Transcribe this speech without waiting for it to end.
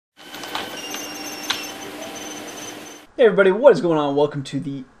Hey everybody, what is going on? Welcome to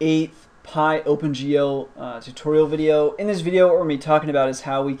the 8th PyOpenGL tutorial video. In this video, what we're going to be talking about is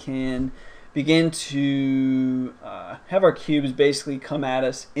how we can begin to have our cubes basically come at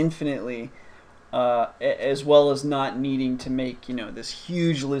us infinitely, as well as not needing to make this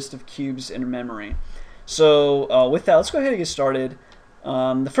huge list of cubes in memory. So with that, let's go ahead and get started.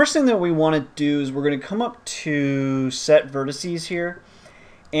 The first thing that we want to do is we're going to come up to set vertices here.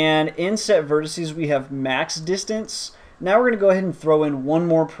 And in set vertices, we have max distance. Now we're going to go ahead and throw in one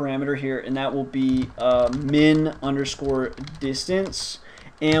more parameter here, and that will be min underscore distance.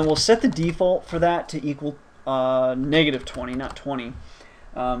 And we'll set the default for that to equal negative 20, not 20.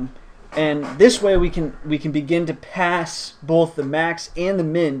 And this way we can begin to pass both the max and the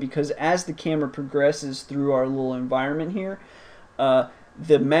min, because as the camera progresses through our little environment here,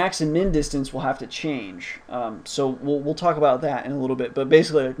 the max and min distance will have to change. So we'll talk about that in a little bit. But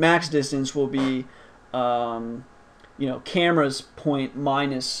basically, max distance will be camera's point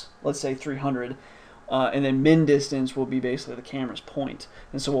minus, let's say, 300, and then min distance will be basically the camera's point.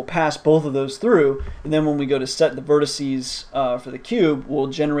 And so we'll pass both of those through, and then when we go to set the vertices for the cube, we'll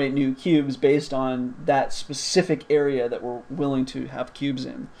generate new cubes based on that specific area that we're willing to have cubes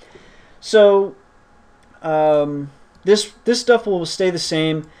in. So this stuff will stay the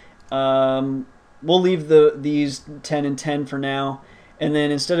same. We'll leave these 10 and 10 for now. And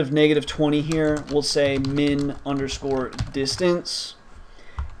then instead of negative 20 here, we'll say min underscore distance.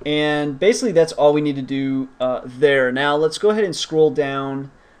 And basically that's all we need to do there. Now let's go ahead and scroll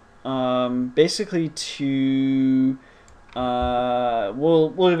down basically to, we'll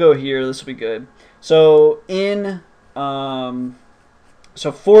go here, this will be good. So in,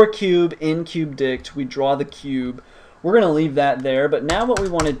 so for cube in cube dict, we draw the cube. We're going to leave that there, but now what we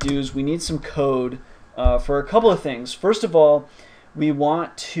want to do is we need some code for a couple of things. First of all, we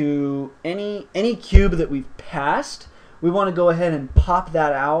want to, any cube that we've passed, we want to go ahead and pop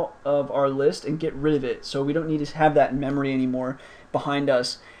that out of our list and get rid of it, so we don't need to have that in memory anymore behind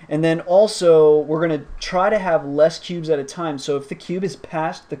us. And then also, we're going to try to have less cubes at a time. So if the cube is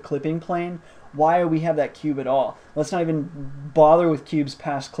past the clipping plane, why do we have that cube at all? Let's not even bother with cubes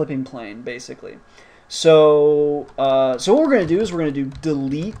past clipping plane, basically. So what we're going to do is we're going to do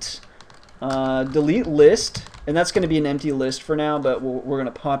delete list, and that's going to be an empty list for now, but we're going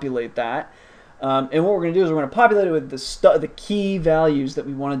to populate that. And what we're going to do is we're going to populate it with the key values that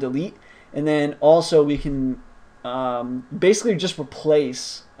we want to delete, and then also we can basically just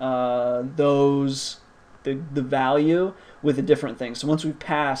replace the value with a different thing. So once we've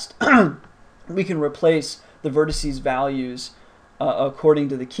passed, we can replace the vertices values according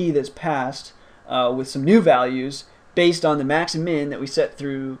to the key that's passed with some new values based on the max and min that we set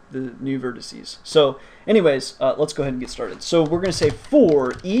through the new vertices. So anyways, let's go ahead and get started. So we're going to say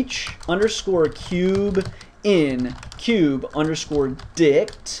for each underscore cube in cube underscore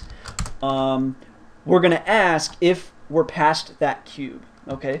dict, we're going to ask if we're past that cube.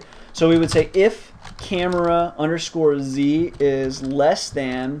 Okay, so we would say if camera underscore z is less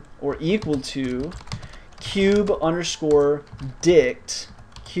than or equal to cube underscore dict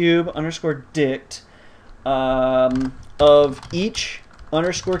of each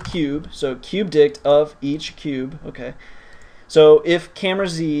underscore cube, so cube dict of each cube. Okay, so if camera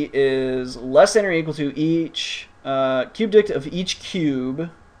z is less than or equal to each cube dict of each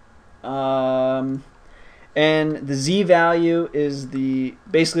cube, and the z value is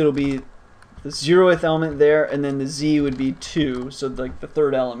basically it'll be the 0th element there, and then the z would be 2, so like the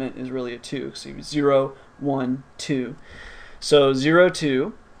third element is really a 2, so 0, 1, 2, so 0,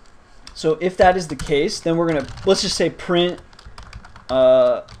 2. So if that is the case, then we're gonna, let's just say print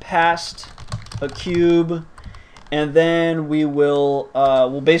past a cube, and then we will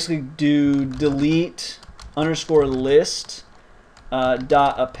we'll basically do delete underscore list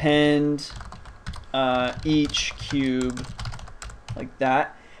dot append each cube, like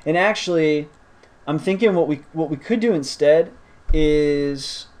that. And actually, I'm thinking what we could do instead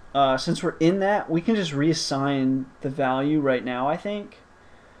is since we're in that, we can just reassign the value right now. I think.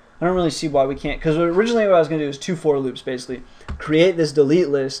 I don't really see why we can't, because originally what I was going to do is 2 for loops, basically. Create this delete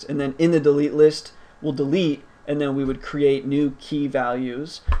list, and then in the delete list, we'll delete, and then we would create new key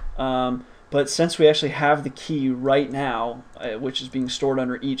values. But since we actually have the key right now, which is being stored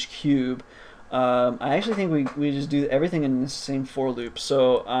under each cube, I actually think we just do everything in the same for loop.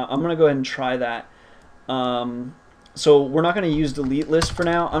 So I'm going to go ahead and try that. So we're not going to use delete list for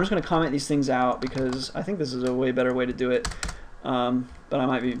now. I'm just going to comment these things out because I think this is a way better way to do it. But I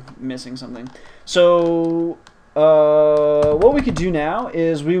might be missing something. So what we could do now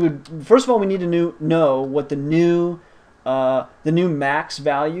is we would, first of all, we need to know what the new the new max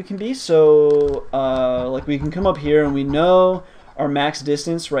value can be. So like we can come up here and we know our max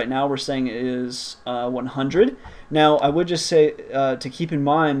distance right now we're saying is 100. Now I would just say to keep in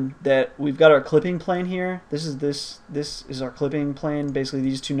mind that we've got our clipping plane here. This is our clipping plane, basically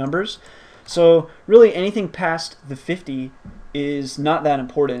these two numbers. So really anything past the 50 is not that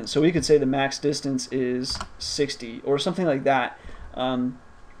important. So we could say the max distance is 60 or something like that.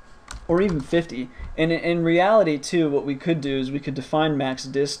 Or even 50. And in reality too, what we could do is we could define max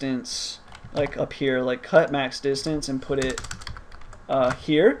distance like up here, like cut max distance and put it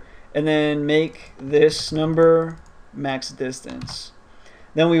here, and then make this number max distance.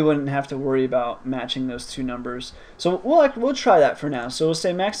 Then we wouldn't have to worry about matching those two numbers. So we'll try that for now. So we'll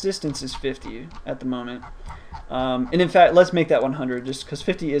say max distance is 50 at the moment. And in fact, let's make that 100 just because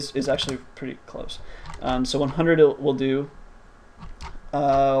 50 is actually pretty close. So 100 will do.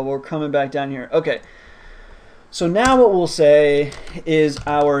 We're coming back down here. Okay. So now what we'll say is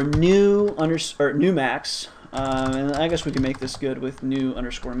our new max. And I guess we can make this good with new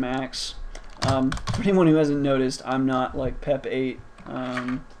underscore max. For anyone who hasn't noticed, I'm not like PEP 8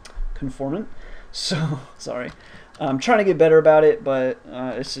 conformant. So sorry. I'm trying to get better about it, but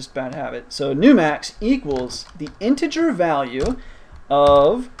it's just bad habit. So new max equals the integer value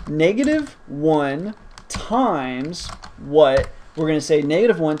of -1 times what? We're going to say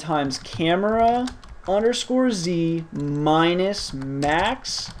 -1 times camera underscore z minus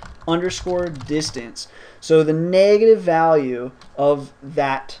max underscore distance. So the negative value of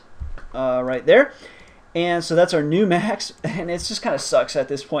that right there. And so that's our new max, and it just kind of sucks at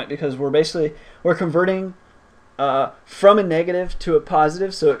this point because we're converting from a negative to a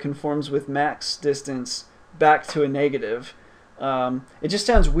positive, so it conforms with max distance back to a negative. It just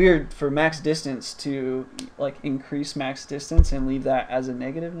sounds weird for max distance to like increase max distance and leave that as a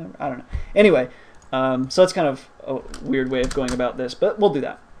negative number. I don't know. Anyway, so that's kind of a weird way of going about this, but we'll do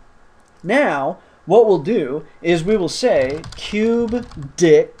that. Now, what we'll do is we will say cube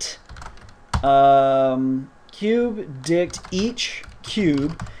dict each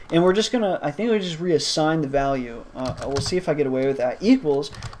cube, and we're just gonna, I think we just reassign the value. We'll see if I get away with that.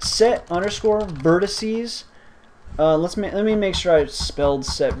 Equals set underscore vertices. Let me make sure I spelled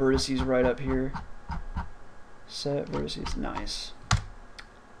set vertices right up here. Set vertices, nice.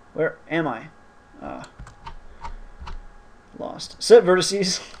 Where am I? Lost. Set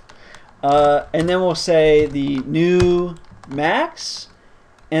vertices, and then we'll say the new max,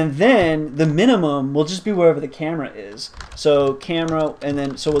 and then the minimum will just be wherever the camera is. So camera, and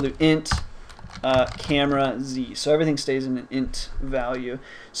then so we'll do int camera z. So everything stays in an int value.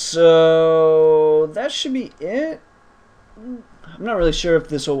 So that should be it. I'm not really sure if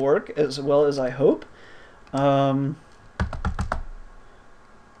this will work as well as I hope, but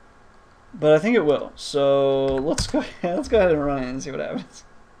I think it will. So let's go ahead and run it and see what happens.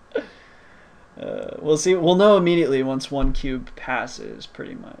 We'll see. We'll know immediately once one cube passes,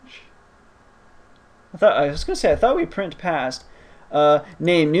 pretty much. I was gonna say I thought we print passed.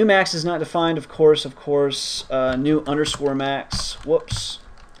 Name new max is not defined. Of course. New underscore max. Whoops.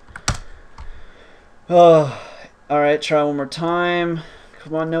 All right. Try one more time.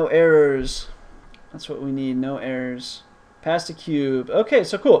 Come on, no errors. That's what we need. No errors. Passed a cube. Okay,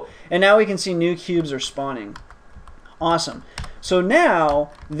 so cool. And now we can see new cubes are spawning. Awesome. So now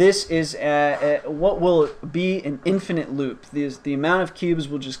this is what will be an infinite loop. The amount of cubes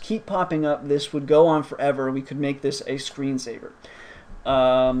will just keep popping up. This would go on forever. We could make this a screensaver.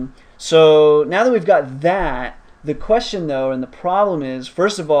 So now that we've got that, the question though, and the problem is,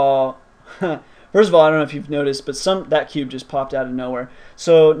 first of all, I don't know if you've noticed, but that cube just popped out of nowhere.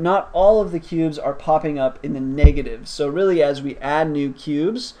 So not all of the cubes are popping up in the negative. So really, as we add new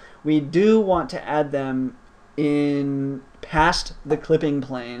cubes, we do want to add them in past the clipping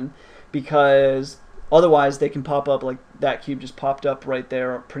plane, because otherwise they can pop up like that cube just popped up right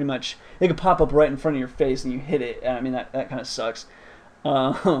there, or pretty much they could pop up right in front of your face and you hit it. I mean, that kind of sucks.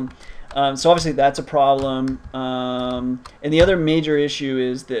 So obviously that's a problem. And the other major issue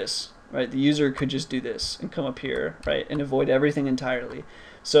is this, right? The user could just do this and come up here, right, and avoid everything entirely.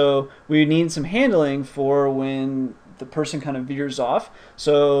 So we need some handling for when the person kind of veers off.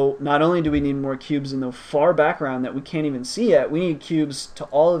 So not only do we need more cubes in the far background that we can't even see yet, we need cubes to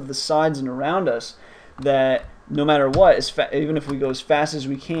all of the sides and around us that no matter what, even if we go as fast as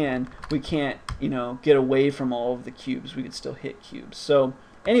we can't, get away from all of the cubes. We could still hit cubes. So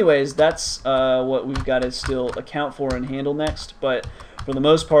anyways, that's what we've got to still account for and handle next. But for the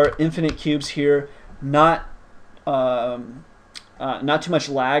most part, infinite cubes here, not too much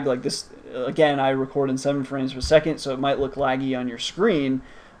lag like this. Again, I record in 7 frames per second, so it might look laggy on your screen,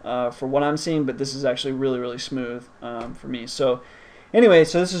 for what I'm seeing, but this is actually really, really smooth for me. So anyway,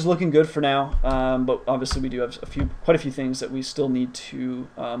 so this is looking good for now, but obviously we do have quite a few things that we still need to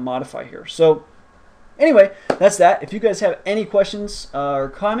modify here. So anyway, that's that. If you guys have any questions or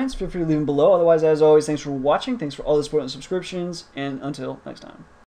comments, feel free to leave them below. Otherwise, as always, thanks for watching. Thanks for all the support and subscriptions, and until next time.